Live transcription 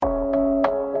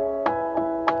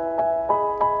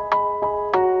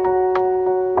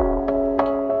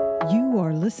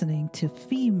listening to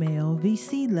Female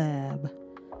VC Lab,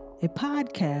 a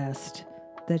podcast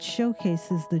that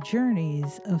showcases the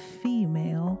journeys of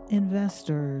female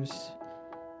investors.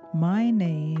 My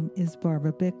name is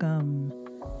Barbara Bickham,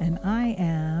 and I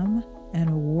am an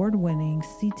award-winning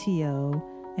CTO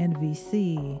and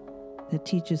VC that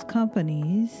teaches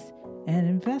companies and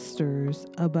investors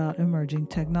about emerging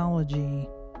technology.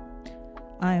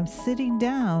 I am sitting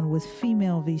down with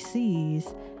female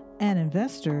VCs and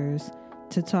investors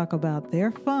to talk about their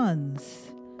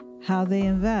funds, how they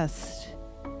invest,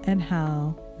 and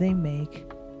how they make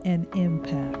an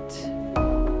impact.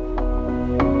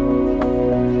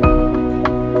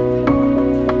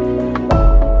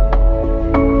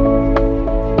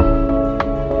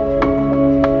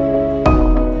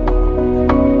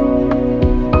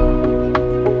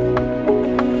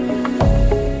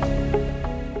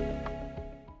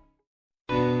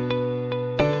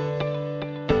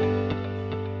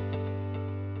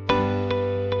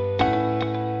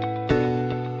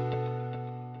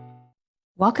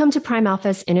 Welcome to Prime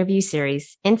Alpha's interview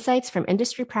series, insights from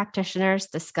industry practitioners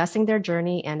discussing their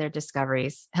journey and their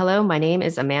discoveries. Hello, my name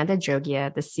is Amanda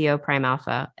Jogia, the CEO of Prime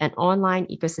Alpha, an online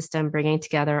ecosystem bringing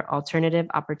together alternative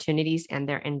opportunities and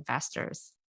their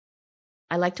investors.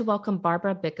 I'd like to welcome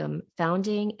Barbara Bickham,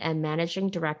 founding and managing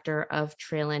director of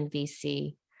Trailyn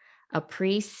VC, a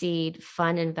pre-seed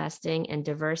fund investing in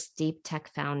diverse deep tech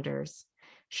founders.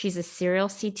 She's a serial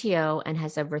CTO and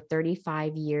has over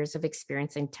 35 years of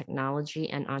experience in technology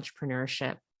and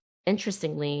entrepreneurship.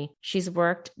 Interestingly, she's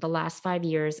worked the last 5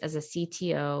 years as a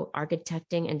CTO,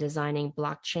 architecting and designing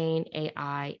blockchain,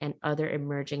 AI, and other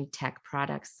emerging tech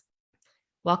products.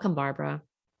 Welcome, Barbara.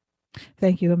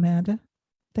 Thank you, Amanda.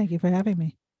 Thank you for having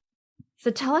me.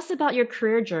 So tell us about your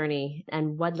career journey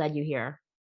and what led you here.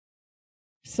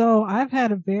 So I've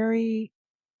had a very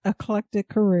eclectic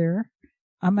career.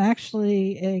 I'm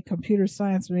actually a computer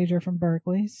science major from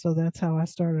Berkeley, so that's how I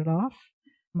started off.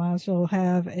 I also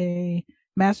have a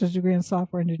master's degree in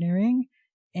software engineering,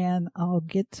 and I'll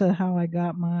get to how I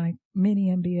got my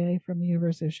mini MBA from the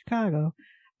University of Chicago.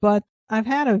 But I've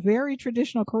had a very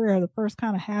traditional career. The first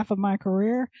kind of half of my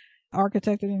career,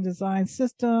 architected and designed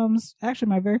systems. Actually,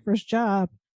 my very first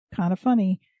job, kind of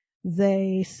funny,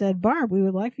 they said, Barb, we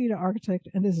would like for you to architect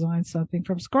and design something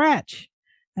from scratch.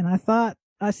 And I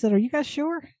said, are you guys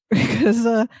sure? Because,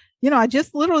 I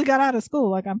just literally got out of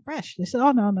school. Like, I'm fresh. They said,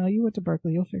 oh, no, you went to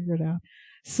Berkeley. You'll figure it out.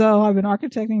 So I've been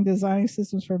architecting and designing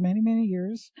systems for many, many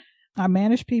years. I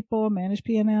managed people, managed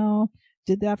P&L,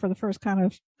 did that for the first kind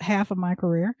of half of my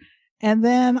career. And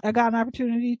then I got an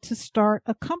opportunity to start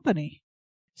a company.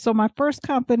 So my first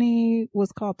company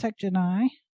was called TechGenI,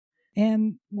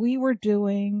 and we were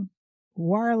doing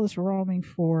wireless roaming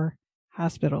for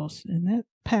hospitals. And that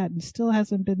patent still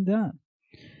hasn't been done.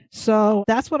 So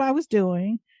that's what I was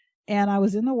doing. And I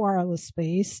was in the wireless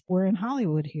space. We're in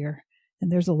Hollywood here,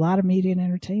 and there's a lot of media and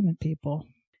entertainment people.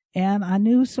 And I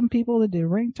knew some people that did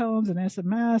ringtones and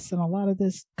SMS and a lot of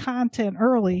this content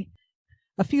early.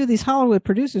 A few of these Hollywood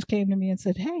producers came to me and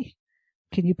said, hey,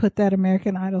 can you put that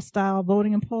American Idol style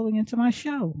voting and polling into my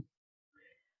show?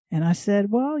 And I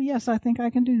said, well, yes, I think I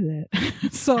can do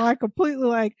that. So I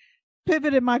completely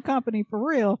pivoted my company for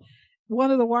real.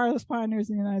 One of the wireless pioneers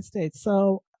in the United States.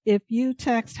 So if you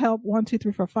text help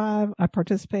 12345, I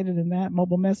participated in that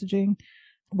mobile messaging.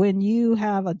 When you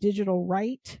have a digital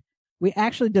right, we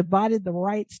actually divided the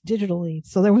rights digitally.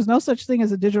 So there was no such thing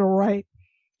as a digital right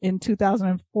in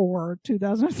 2004 or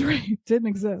 2003. It didn't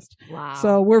exist. Wow.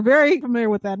 So we're very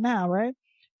familiar with that now, right?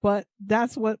 But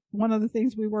that's one of the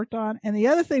things we worked on. And the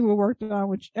other thing we worked on,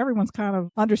 which everyone's kind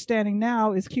of understanding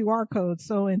now, is QR codes.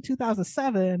 So in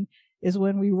 2007 is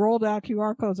when we rolled out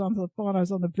QR codes onto the phone. I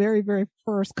was on the very, very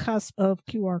first cusp of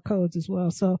QR codes as well.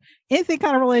 So anything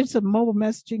kind of related to mobile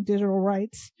messaging, digital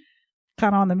rights,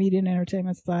 kind of on the media and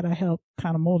entertainment side, I helped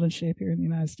kind of mold and shape here in the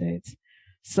United States.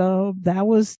 So that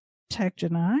was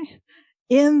TechGenI.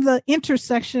 In the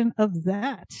intersection of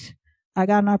that, I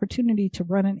got an opportunity to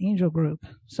run an angel group.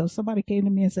 So somebody came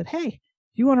to me and said, hey, do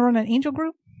you want to run an angel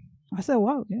group? I said,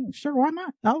 well, yeah, sure, why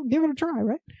not? I'll give it a try,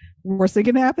 right? Worst thing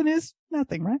can happen is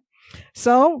nothing, right?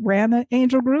 So ran an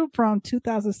angel group from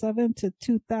 2007 to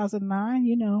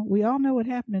 2009. We all know what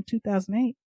happened in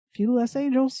 2008. A few less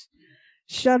angels.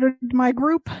 Shuttered my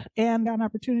group and got an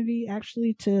opportunity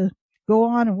actually to go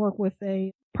on and work with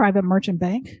a private merchant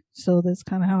bank. So that's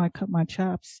kind of how I cut my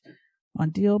chops on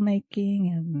deal making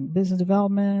and business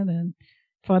development and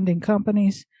funding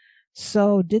companies.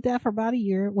 So did that for about a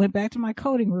year, went back to my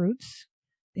coding roots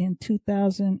in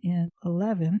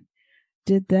 2011,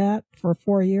 did that for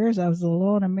 4 years. I was the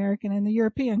lone American in the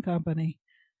European company.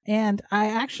 And I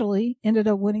actually ended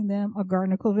up winning them a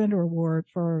Gartner Co-Vendor Award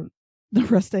for the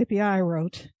REST API I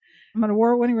wrote. I'm an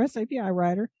award-winning REST API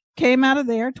writer. Came out of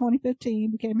there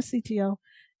 2015, became a CTO,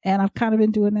 and I've kind of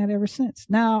been doing that ever since.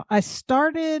 Now, I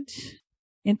started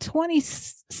in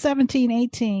 2017,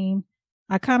 18.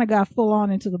 I kind of got full on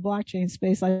into the blockchain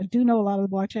space. I do know a lot of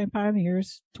the blockchain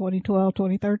pioneers, 2012,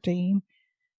 2013.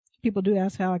 People do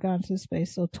ask how I got into this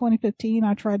space. So 2015,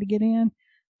 I tried to get in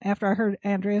after I heard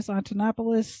Andreas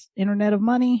Antonopoulos, Internet of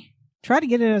Money. Tried to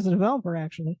get in as a developer,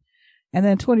 actually. And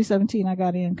then 2017, I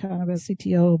got in kind of as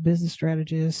CTO, business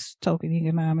strategist, token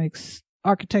economics,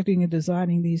 architecting and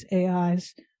designing these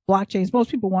AIs, blockchains. Most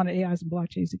people wanted AIs and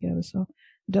blockchains together. So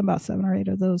I've done about 7 or 8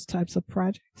 of those types of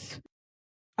projects.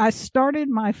 I started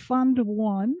my Fund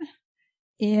 1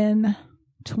 in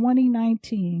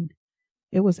 2019.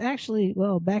 It was actually,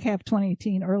 back half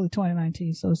 2018, early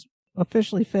 2019. So it's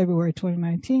officially February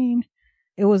 2019.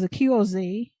 It was a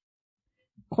QOZ,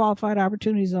 Qualified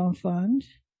Opportunity Zone Fund.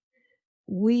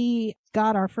 We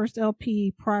got our first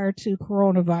LP prior to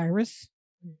coronavirus.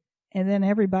 And then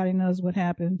everybody knows what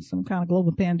happened, some kind of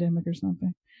global pandemic or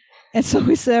something. And so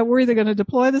we said, we're either going to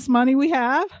deploy this money we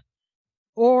have,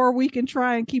 or we can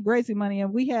try and keep raising money.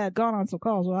 And we had gone on some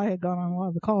calls. Well, I had gone on a lot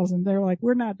of the calls, and they're like,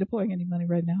 we're not deploying any money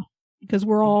right now because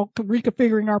we're all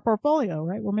reconfiguring our portfolio,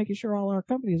 right? We're making sure all our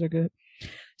companies are good.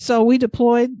 So we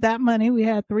deployed that money. We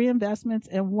had 3 investments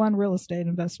and 1 real estate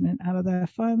investment out of that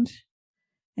fund.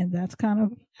 And that's kind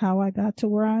of how I got to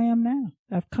where I am now.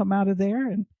 I've come out of there,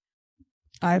 and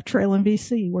I have Trailin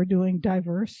VC. We're doing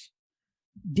diverse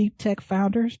deep tech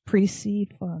founders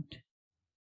pre-seed fund.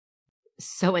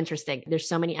 So interesting. There's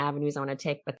so many avenues I want to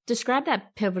take, but describe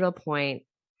that pivotal point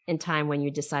in time when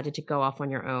you decided to go off on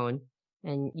your own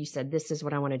and you said, this is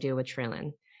what I want to do with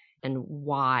Trailin, and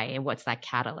why, and what's that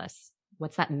catalyst?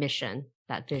 What's that mission,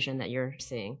 that vision that you're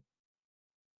seeing?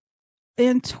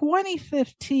 In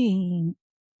 2015,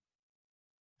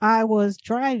 I was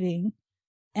driving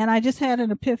and I just had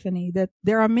an epiphany that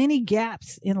there are many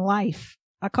gaps in life.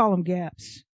 I call them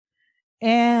gaps.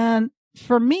 And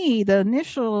for me, the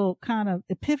initial kind of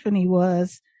epiphany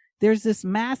was there's this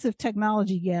massive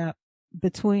technology gap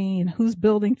between who's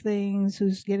building things,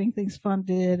 who's getting things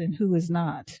funded, and who is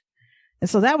not. And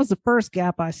so that was the first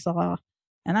gap I saw.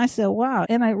 And I said, wow.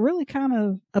 And it really kind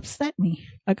of upset me.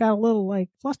 I got a little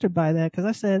flustered by that because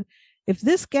I said, if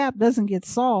this gap doesn't get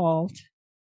solved,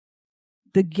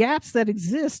 the gaps that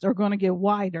exist are going to get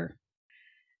wider.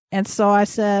 And so I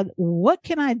said, what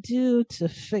can I do to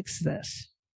fix this?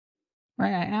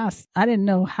 Right. I asked, I didn't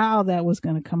know how that was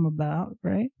going to come about.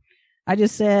 Right. I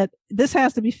just said, this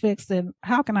has to be fixed. And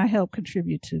how can I help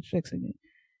contribute to fixing it?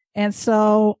 And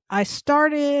so I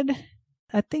started,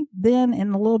 I think then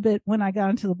in a little bit when I got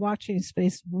into the blockchain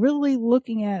space, really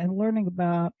looking at and learning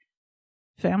about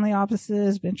family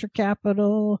offices, venture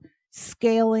capital,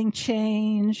 scaling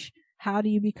change. How do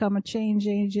you become a change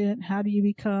agent? How do you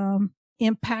become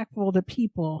impactful to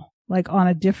people, on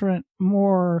a different,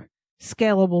 more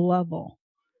scalable level?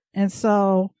 And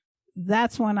so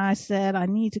that's when I said I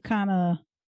need to kind of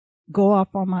go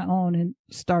off on my own and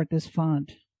start this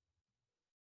fund.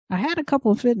 I had a couple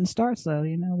of fit and starts though.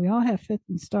 We all have fit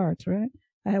and starts, right?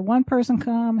 I had one person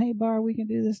come, hey, Bar, we can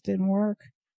do this. Didn't work.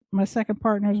 My second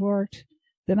partners worked.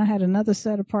 Then I had another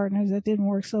set of partners that didn't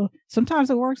work. So sometimes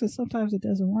it works and sometimes it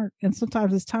doesn't work. And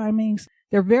sometimes it's timings.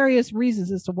 There are various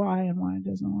reasons as to why and why it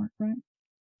doesn't work, right?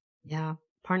 Yeah.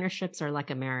 Partnerships are like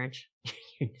a marriage.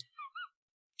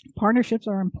 Partnerships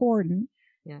are important.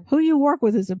 Yeah. Who you work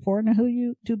with is important and who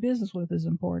you do business with is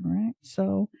important, right?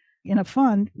 So in a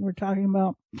fund, we're talking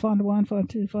about fund 1, fund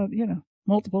 2, fund,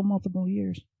 multiple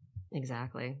years.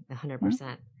 Exactly. 100%.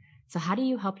 Right? So how do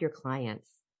you help your clients?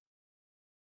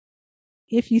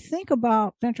 If you think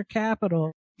about venture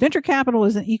capital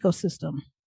is an ecosystem.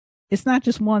 It's not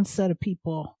just one set of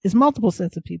people. It's multiple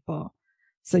sets of people.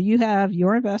 So you have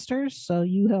your investors. So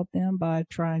you help them by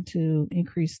trying to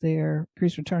increase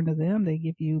return to them. They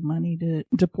give you money to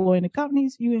deploy into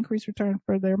companies. You increase return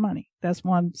for their money. That's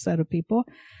one set of people.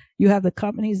 You have the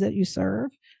companies that you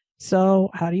serve. So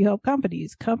how do you help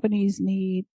companies? Companies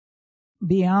need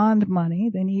beyond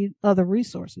money. They need other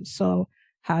resources. So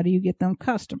how do you get them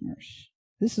customers?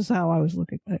 This is how I was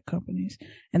looking at companies.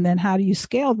 And then how do you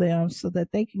scale them so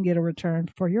that they can get a return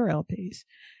for your LPs?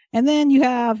 And then you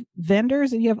have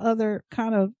vendors and you have other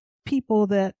kind of people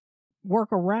that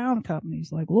work around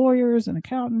companies like lawyers and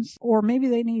accountants, or maybe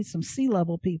they need some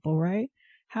C-level people, right?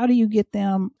 How do you get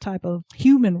them type of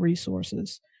human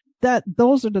resources?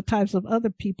 Those are the types of other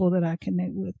people that I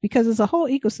connect with because it's a whole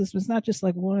ecosystem. It's not just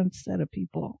one set of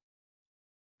people.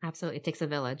 Absolutely. It takes a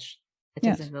village. It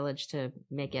takes a village to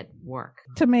make it work.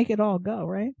 To make it all go,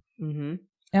 right? Mm-hmm.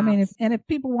 I mean, if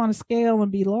people want to scale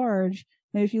and be large,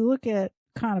 if you look at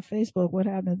kind of Facebook, what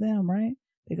happened to them, right?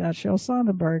 They got Sheryl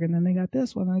Sandberg, and then they got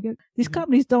this one. These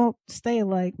companies don't stay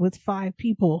like with 5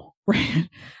 people, right?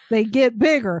 They get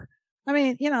bigger. I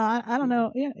mean, I don't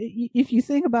know. If you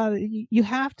think about it, you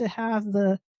have to have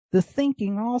the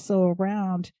thinking also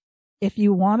around, if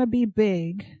you want to be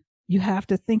big, you have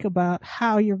to think about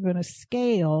how you're going to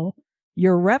scale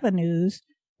your revenues,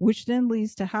 which then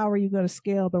leads to how are you going to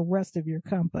scale the rest of your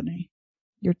company,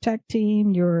 your tech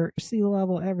team, your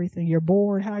C-level, everything, your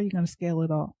board. How are you going to scale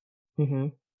it all? Mm-hmm.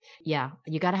 Yeah,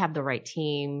 you got to have the right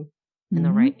team in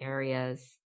the right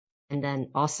areas, and then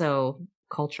also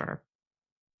culture.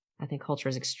 I think culture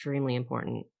is extremely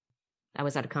important. I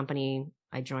was at a company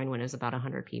I joined when it was about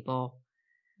 100 people.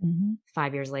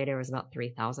 5 years later, it was about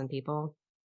 3,000 people.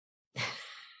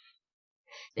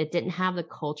 It didn't have the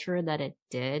culture that it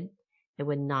did. It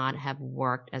would not have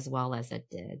worked as well as it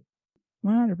did.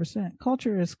 100%.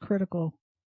 Culture is critical.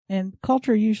 And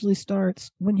culture usually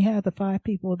starts when you have the 5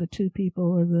 people, the 2 people,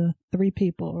 or the 3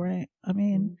 people, right? I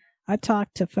mean, I talk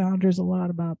to founders a lot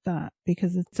about that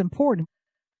because it's important.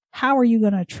 How are you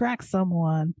going to attract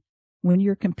someone when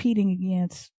you're competing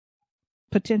against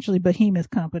potentially behemoth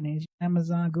companies,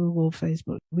 Amazon, Google,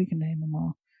 Facebook, we can name them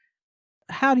all.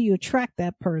 How do you attract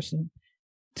that person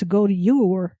to go to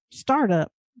your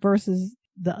startup versus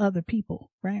the other people,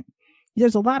 right?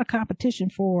 There's a lot of competition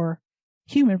for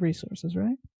human resources,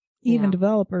 right? Even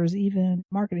developers, even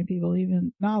marketing people,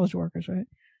 even knowledge workers, right?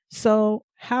 So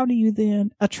how do you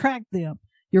then attract them?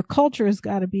 Your culture has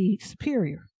got to be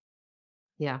superior.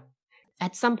 Yeah.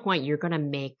 At some point, you're going to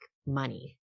make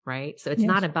money, right? So it's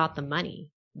not about the money.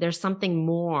 There's something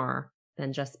more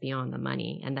than just beyond the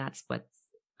money. And that's what's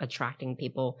attracting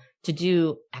people to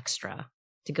do extra,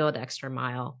 to go the extra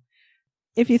mile.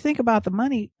 If you think about the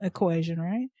money equation,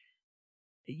 right?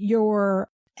 Your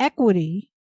equity,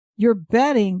 you're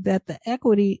betting that the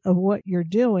equity of what you're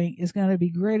doing is going to be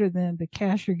greater than the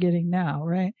cash you're getting now,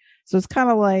 right? So it's kind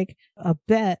of like a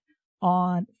bet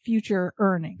on future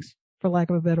earnings, for lack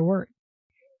of a better word.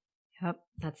 Yep,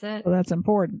 that's it. So that's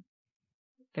important.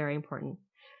 Very important.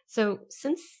 So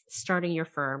since starting your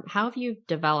firm, how have you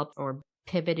developed or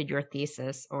pivoted your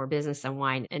thesis or business and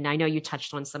wine? And I know you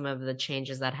touched on some of the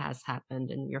changes that has happened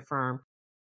in your firm.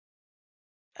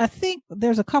 I think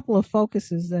there's a couple of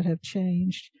focuses that have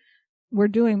changed. We're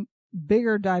doing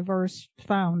bigger, diverse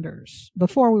founders.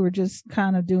 Before we were just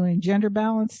kind of doing gender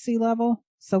balance C-level.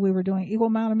 So we were doing equal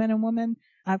amount of men and women.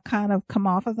 I've kind of come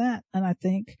off of that. And I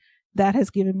think that has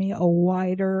given me a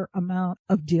wider amount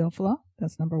of deal flow.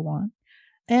 That's number one.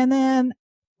 And then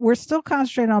we're still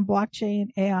concentrating on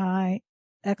blockchain, AI,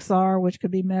 XR, which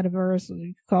could be metaverse,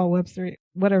 you could call Web3,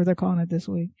 whatever they're calling it this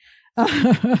week.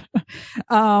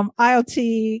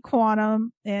 IoT,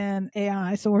 quantum, and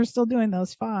AI. So we're still doing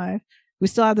those 5. We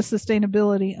still have the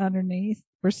sustainability underneath.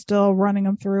 We're still running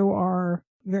them through our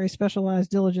very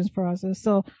specialized diligence process.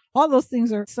 So all those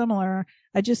things are similar.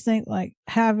 I just think like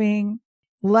having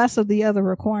less of the other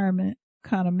requirement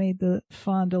kind of made the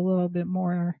fund a little bit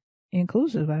more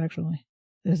inclusive, actually.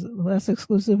 It's less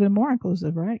exclusive and more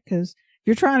inclusive, right? Because if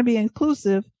you're trying to be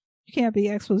inclusive, you can't be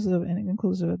exclusive and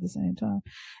inclusive at the same time.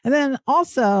 And then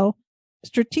also,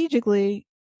 strategically,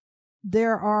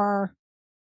 there are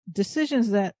decisions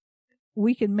that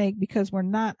we can make because we're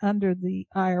not under the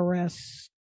IRS.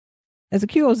 As a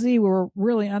QOZ, we were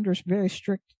really under very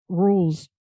strict rules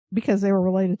because they were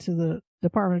related to the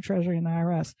Department of Treasury and the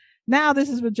IRS. Now, this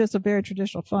is just a very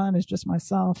traditional fund. It's just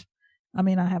myself. I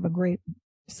mean, I have a great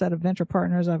set of venture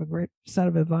partners. I have a great set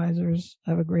of advisors.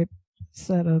 I have a great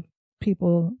set of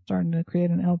people starting to create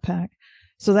an LPAC.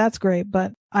 So that's great.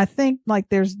 But I think like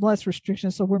there's less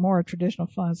restrictions. So we're more a traditional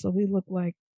fund. So we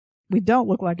don't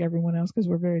look like everyone else because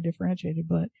we're very differentiated.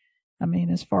 But I mean,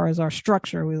 as far as our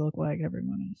structure, we look like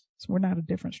everyone else. So we're not a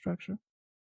different structure.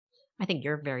 I think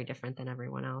you're very different than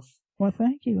everyone else. Well,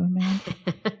 thank you,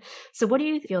 Amanda. So what do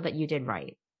you feel that you did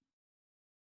right?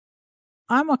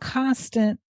 I'm a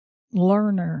constant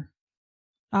learner,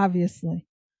 obviously,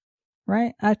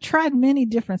 right? I tried many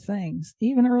different things.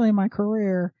 Even early in my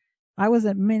career, I was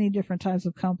at many different types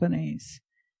of companies.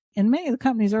 And many of the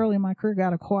companies early in my career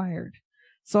got acquired.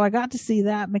 So I got to see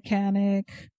that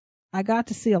mechanic. I got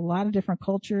to see a lot of different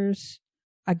cultures.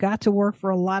 I got to work for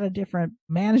a lot of different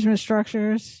management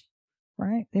structures,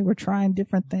 right? They were trying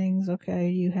different things. Okay,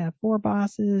 you have 4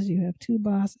 bosses, you have 2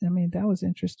 bosses. I mean, that was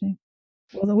interesting.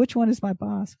 Well, then which one is my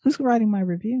boss? Who's writing my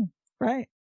review, right?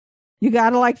 You got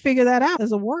to like figure that out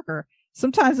as a worker.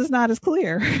 Sometimes it's not as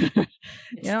clear.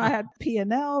 I had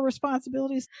P&L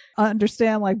responsibilities,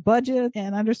 understand like budget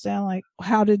and understand like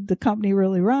how did the company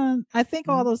really run. I think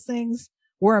all those things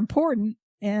were important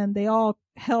and they all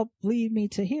helped lead me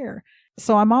to here.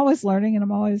 So I'm always learning and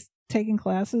I'm always taking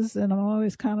classes and I'm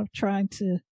always kind of trying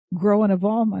to grow and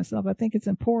evolve myself. I think it's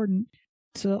important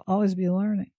to always be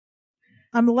learning.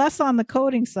 I'm less on the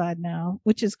coding side now,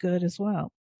 which is good as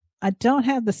well. I don't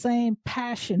have the same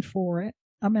passion for it.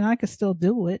 I mean, I could still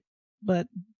do it, but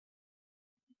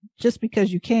just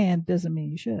because you can doesn't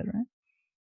mean you should, right?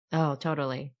 Oh,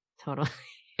 totally.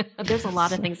 There's a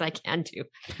lot of things I can do.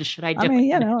 Should I do I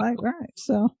mean, it? right.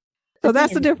 So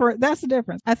that's the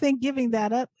difference. I think giving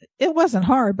that up, it wasn't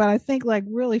hard, but I think like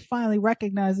really finally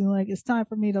recognizing like it's time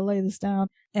for me to lay this down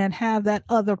and have that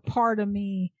other part of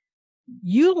me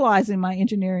utilizing my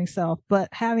engineering self, but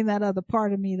having that other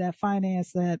part of me, that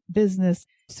finance, that business,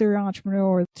 serial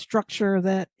entrepreneur structure,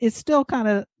 that it's still kind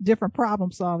of different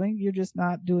problem solving. You're just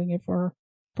not doing it for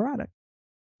product.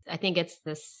 I think it's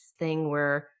this thing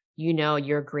where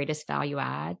your greatest value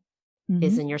add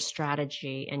is in your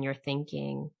strategy and your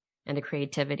thinking and the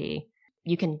creativity.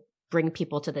 You can bring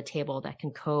people to the table that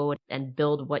can code and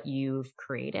build what you've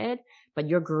created, but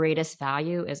your greatest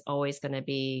value is always going to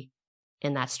be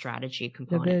in that strategy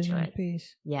component the vision to it.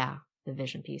 Piece. Yeah, the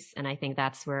vision piece. And I think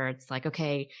that's where it's like,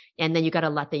 okay, and then you got to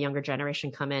let the younger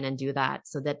generation come in and do that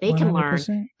so that they 100%. Can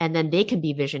learn and then they can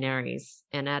be visionaries.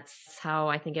 And that's how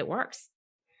I think it works.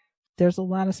 There's a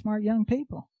lot of smart young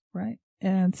people, right?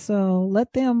 And so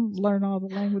let them learn all the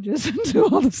languages and do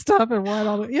all the stuff and write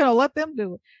all the, let them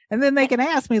do it. And then they can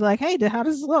ask me like, hey, how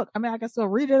does this look? I mean, I can still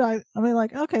read it. I mean,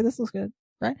 like, okay, this looks good,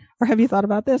 right? Or have you thought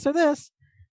about this or this,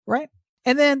 right?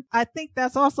 And then I think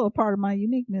that's also a part of my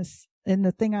uniqueness. And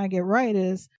the thing I get right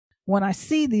is when I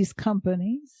see these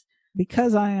companies,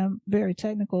 because I am very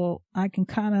technical, I can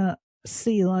kind of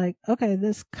see like, okay,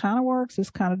 this kind of works. This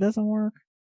kind of doesn't work.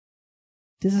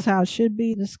 This is how it should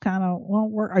be. This kind of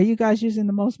won't work. Are you guys using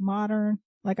the most modern?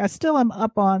 Like I still am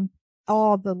up on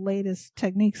all the latest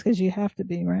techniques because you have to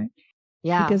be, right?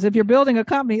 Yeah. Because if you're building a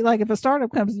company, like if a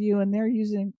startup comes to you and they're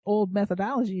using old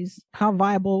methodologies, how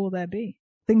viable will that be?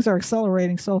 Things are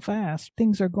accelerating so fast.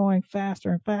 Things are going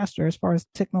faster and faster as far as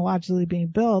technologically being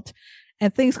built,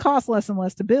 and things cost less and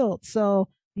less to build. So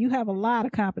you have a lot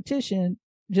of competition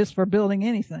just for building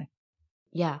anything.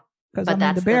 Yeah. Because I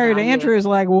mean, the barrier to entry is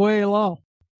like way low.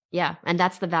 Yeah. And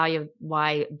that's the value of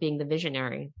why being the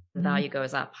visionary, the value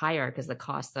goes up higher because the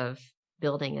cost of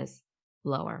building is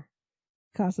lower.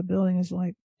 Cost of building is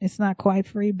like, it's not quite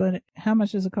free, but how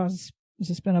much does it cost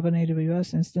to spin up an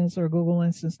AWS instance or Google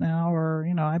instance now or,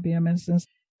 IBM instance?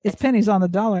 It's pennies on the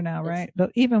dollar now, right?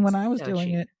 But even when I was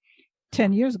doing it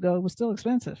 10 years ago, it was still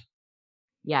expensive.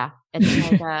 Yeah.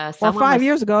 It's like, or 5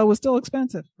 years ago, it was still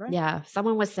expensive, right? Yeah.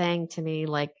 Someone was saying to me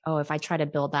like, oh, if I try to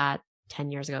build that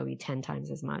 10 years ago, it'd be 10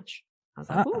 times as much. I was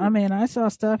like, I mean, I saw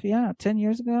stuff, 10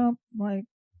 years ago, like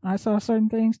I saw certain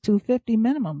things, $250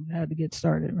 minimum had to get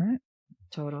started, right?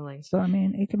 Totally. So, I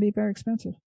mean, it can be very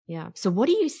expensive. Yeah. So what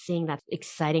are you seeing that's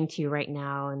exciting to you right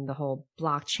now in the whole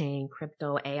blockchain,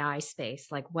 crypto, AI space?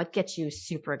 Like what gets you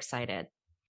super excited?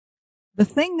 The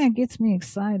thing that gets me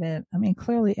excited, I mean,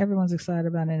 clearly everyone's excited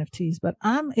about NFTs, but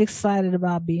I'm excited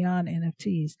about beyond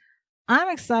NFTs. I'm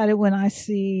excited when I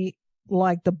see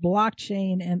like the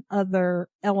blockchain and other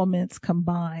elements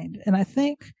combined. And I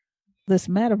think this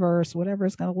metaverse, whatever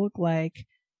it's going to look like,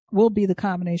 will be the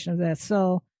combination of that.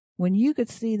 So when you could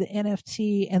see the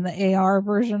NFT and the AR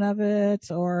version of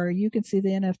it, or you can see the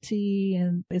NFT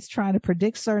and it's trying to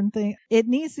predict certain things, it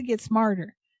needs to get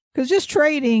smarter. Because just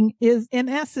trading is, in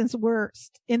essence, we're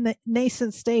in the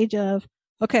nascent stage of,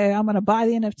 okay, I'm going to buy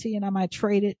the NFT and I might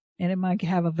trade it and it might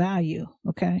have a value.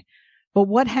 Okay. But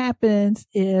what happens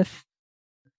if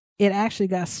it actually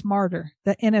got smarter?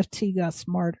 The NFT got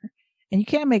smarter. And you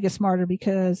can't make it smarter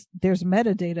because there's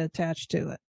metadata attached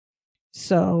to it.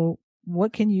 So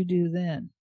what can you do then?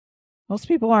 Most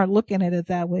people aren't looking at it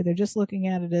that way. They're just looking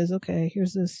at it as, okay,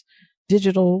 here's this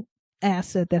digital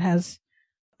asset that has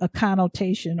a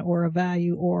connotation or a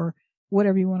value or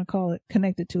whatever you want to call it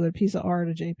connected to it, a piece of art,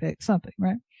 a JPEG, something,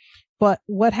 right? But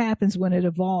what happens when it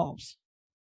evolves?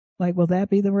 Like, will that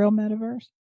be the real metaverse?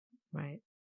 Right.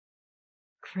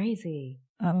 Crazy.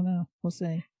 I don't know. We'll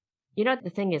see.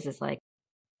 The thing is like,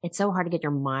 it's so hard to get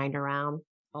your mind around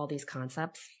all these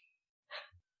concepts.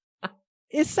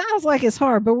 It sounds like it's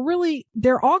hard, but really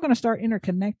they're all going to start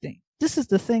interconnecting. This is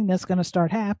the thing that's going to start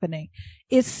happening.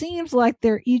 It seems like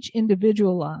they're each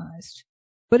individualized.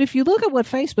 But if you look at what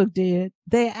Facebook did,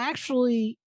 they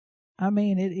actually, I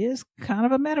mean, it is kind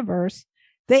of a metaverse.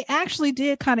 They actually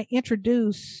did kind of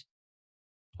introduce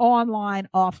online,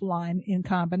 offline in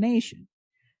combination.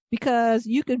 because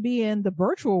you could be in the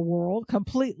virtual world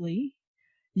completely.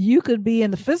 You could be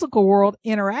in the physical world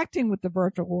interacting with the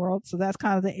virtual world. So that's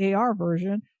kind of the AR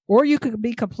version, or you could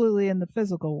be completely in the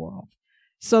physical world.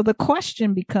 So the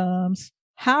question becomes,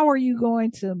 how are you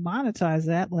going to monetize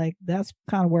that? Like, that's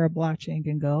kind of where a blockchain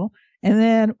can go. And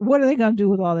then what are they going to do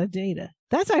with all that data?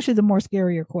 That's actually the more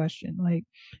scarier question. Like,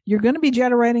 you're going to be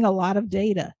generating a lot of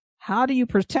data. How do you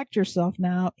protect yourself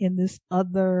now in this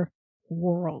other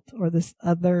world, or this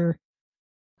other,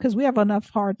 because we have enough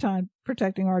hard time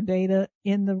protecting our data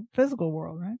in the physical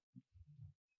world, right?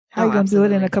 How are you going to do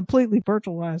it in a completely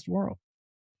virtualized world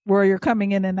where you're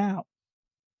coming in and out?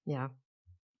 Yeah.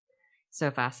 So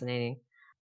fascinating.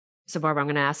 So Barbara, I'm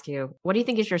going to ask you, what do you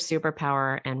think is your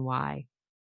superpower and why?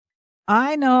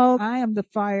 I know I am the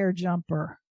fire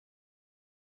jumper,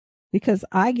 because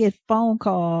I get phone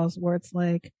calls where it's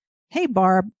like, hey,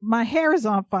 Barb, my hair is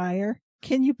on fire.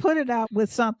 Can you put it out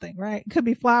with something, right? It could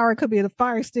be flour. It could be the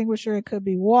fire extinguisher. It could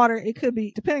be water. It could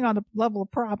be, depending on the level of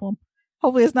problem.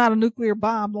 Hopefully it's not a nuclear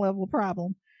bomb level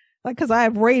problem, like, because I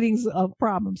have ratings of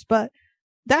problems. But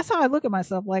that's how I look at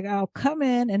myself. Like, I'll come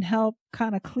in and help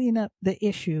kind of clean up the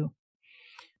issue.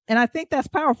 And I think that's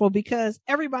powerful, because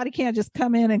everybody can't just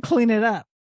come in and clean it up.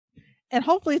 And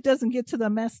hopefully it doesn't get to the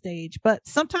mess stage, but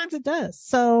sometimes it does.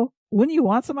 So when you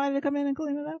want somebody to come in and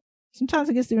clean it up, sometimes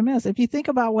it gets to be a mess. If you think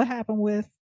about what happened with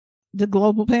the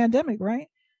global pandemic, right?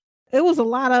 It was a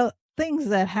lot of things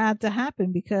that had to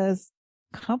happen because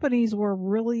companies were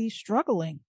really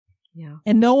struggling. Yeah.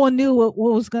 And no one knew what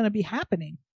was going to be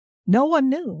happening. No one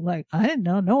knew. Like, I didn't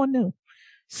know. No one knew.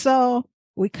 So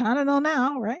we kind of know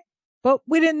now, right? But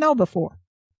we didn't know before.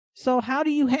 So how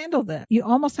do you handle that? You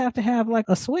almost have to have like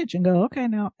a switch and go, okay,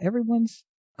 now everyone's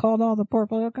called all the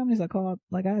portfolio companies. I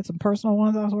had some personal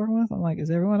ones I was working with. I'm like,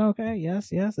 is everyone okay? Yes.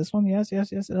 This one, yes.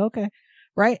 Okay.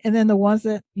 Right. And then the ones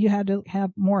that you had to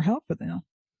have more help with them.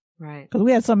 Right. Because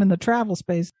we had some in the travel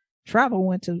space. Travel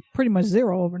went to pretty much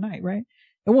zero overnight, right?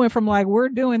 It went from like, we're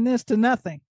doing this to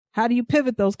nothing. How do you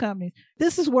pivot those companies?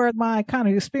 This is where my kind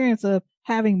of experience of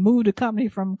having moved a company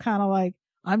from kind of like,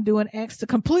 I'm doing X to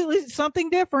completely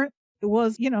something different, it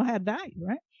was, had value,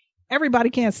 right? Everybody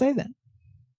can't say that.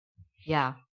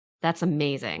 Yeah. That's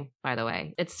amazing, by the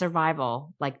way. It's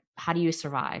survival. Like, how do you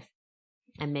survive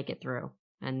and make it through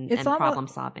and problem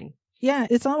solving? Yeah.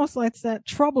 It's almost like that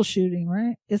troubleshooting,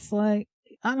 right? It's like,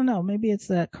 I don't know, maybe it's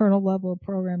that kernel level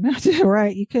program,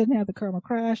 right? You couldn't have the kernel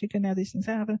crash. You couldn't have these things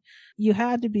happen. You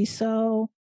had to be so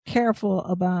careful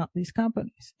about these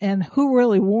companies and who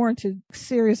really warranted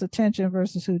serious attention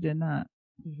versus who did not.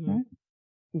 Mm-hmm.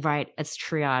 Right. It's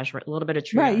triage, right? A little bit of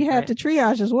triage. Right. You have to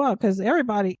triage as well, because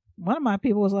everybody, one of my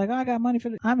people was like, oh, I got money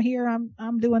I'm here.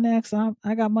 I'm doing X.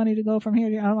 I got money to go from here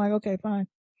to here. I'm like, okay, fine.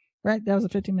 Right. That was a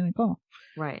 15-minute call.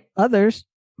 Right. Others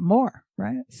more.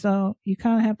 Right. So you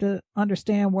kind of have to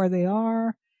understand where they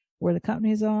are, where the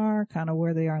companies are, kind of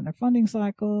where they are in their funding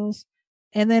cycles.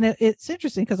 And then it's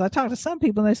interesting because I talked to some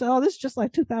people and they said, oh, this is just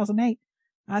like 2008.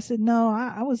 I said, no,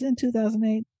 I was in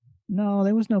 2008. No,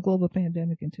 there was no global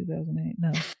pandemic in 2008.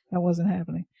 No, that wasn't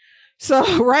happening.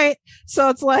 So, right. So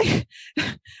it's like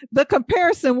the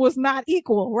comparison was not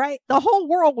equal, right? The whole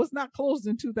world was not closed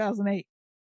in 2008,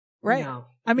 right? No,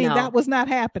 I mean, that was not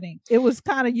happening. It was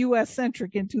kind of US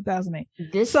centric in 2008.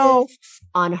 This is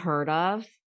unheard of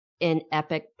in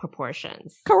epic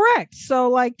proportions. Correct. So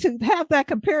like to have that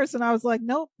comparison, I was like,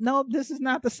 nope, this is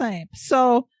not the same.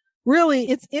 So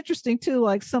really it's interesting too,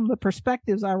 like some of the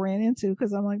perspectives I ran into,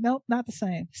 because I'm like, nope, not the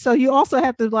same. So you also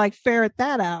have to like ferret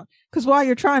that out, because while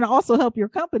you're trying to also help your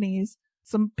companies,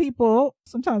 some people,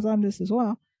 sometimes I'm this as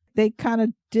well, they kind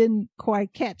of didn't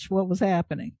quite catch what was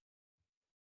happening.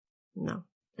 No,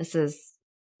 this is.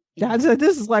 Yeah, I said,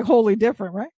 this is like wholly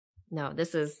different, right? No,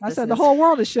 I said, the whole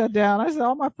world is shut down. I said,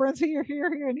 all my friends here,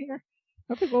 and here.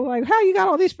 And people were like, how you got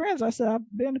all these friends? I said, I've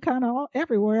been kind of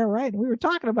everywhere, right? And we were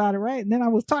talking about it, right? And then I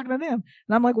was talking to them.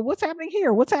 And I'm like, well, what's happening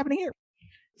here? What's happening here?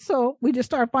 So we just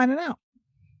started finding out.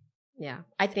 Yeah.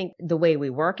 I think the way we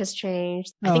work has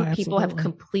changed. I think people have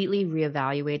completely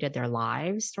reevaluated their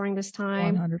lives during this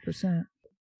time. 100%.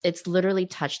 It's literally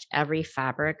touched every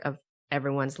fabric of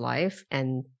everyone's life,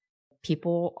 and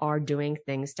people are doing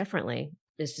things differently.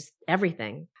 It's just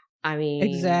everything. I mean,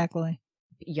 exactly.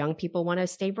 Young people want to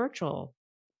stay virtual.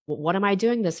 What am I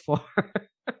doing this for?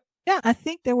 Yeah, I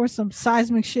think there were some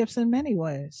seismic shifts in many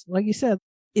ways. Like you said,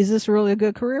 is this really a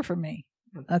good career for me?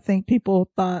 I think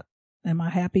people thought, am I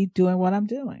happy doing what I'm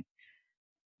doing?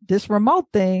 This remote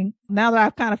thing, now that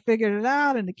I've kind of figured it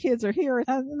out and the kids are here,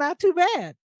 not too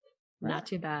bad. Right? Not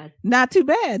too bad. Not too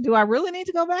bad. Do I really need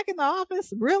to go back in the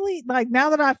office? Really? Like now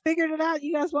that I've figured it out,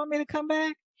 you guys want me to come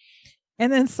back?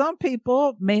 And then some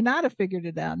people may not have figured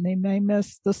it out and they may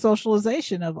miss the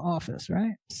socialization of office,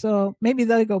 right? So maybe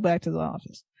they'll go back to the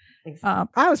office. Exactly.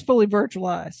 I was fully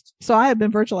virtualized. So I have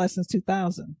been virtualized since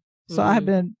 2000. So I've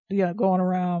been going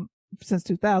around since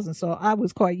 2000. So I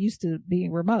was quite used to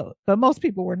being remote, but most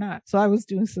people were not. So I was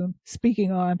doing some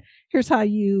speaking on here's how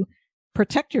you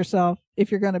protect yourself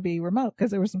if you're going to be remote,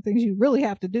 because there were some things you really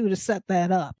have to do to set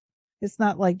that up. It's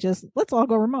not like just let's all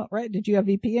go remote, right? Did you have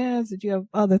VPNs? Did you have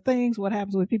other things? What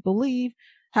happens when people leave?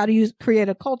 How do you create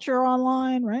a culture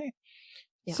online, right?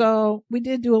 Yeah. So we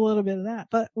did do a little bit of that,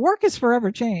 but work is forever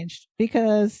changed,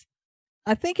 because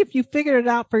I think if you figured it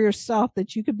out for yourself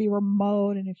that you could be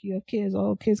remote, and if you have kids,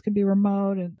 kids can be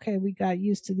remote, and okay, we got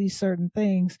used to these certain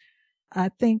things. I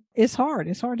think it's hard.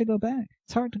 It's hard to go back.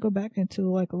 It's hard to go back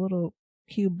into like a little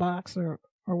cube box or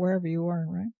wherever you were,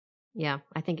 right? Yeah.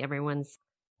 I think everyone's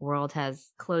world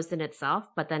has closed in itself,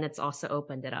 but then it's also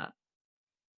opened it up.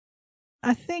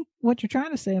 I think what you're trying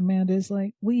to say, Amanda, is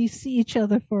like we see each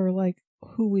other for like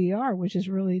who we are, which is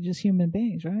really just human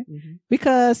beings, right? Mm-hmm.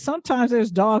 Because sometimes there's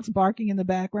dogs barking in the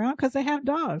background because they have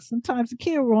dogs. Sometimes the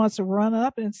kid wants to run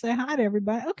up and say hi to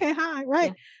everybody. Okay, hi, right?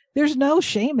 Yeah. There's no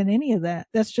shame in any of that.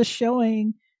 That's just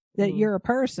showing that you're a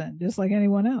person, just like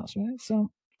anyone else, right? So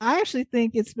I actually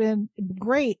think it's been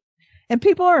great. And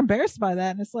people are embarrassed by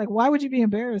that. And it's like, why would you be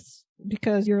embarrassed?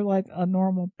 Because you're like a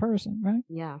normal person, right?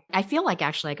 Yeah. I feel like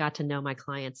actually I got to know my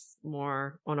clients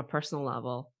more on a personal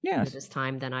level this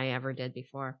time than I ever did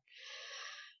before.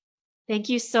 Thank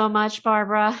you so much,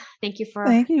 Barbara. Thank you,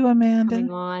 Amanda,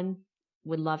 coming on.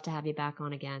 Would love to have you back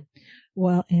on again.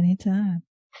 Well, anytime.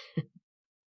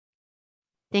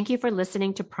 Thank you for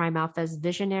listening to Prime Alpha's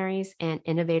Visionaries and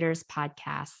Innovators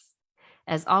podcasts.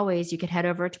 As always, you can head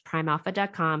over to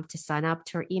primealpha.com to sign up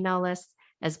to our email list,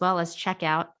 as well as check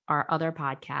out our other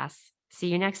podcasts. See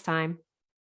you next time.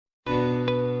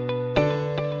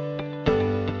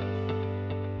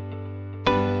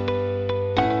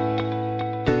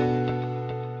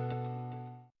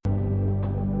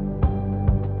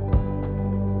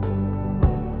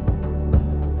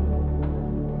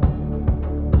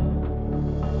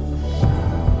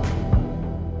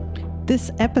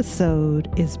 This episode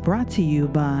is brought to you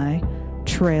by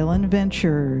Trailyn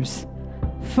Ventures.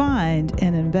 Find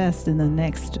and invest in the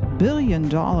next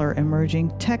billion-dollar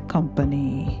emerging tech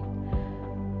company.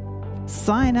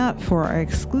 Sign up for our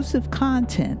exclusive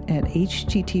content at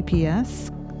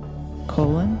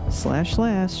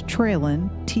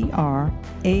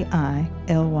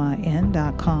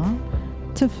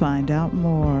https://Trailyn, to find out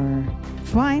more.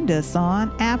 Find us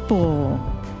on Apple,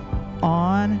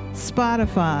 on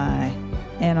Spotify,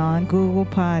 and on Google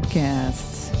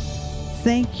Podcasts.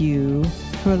 Thank you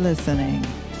for listening.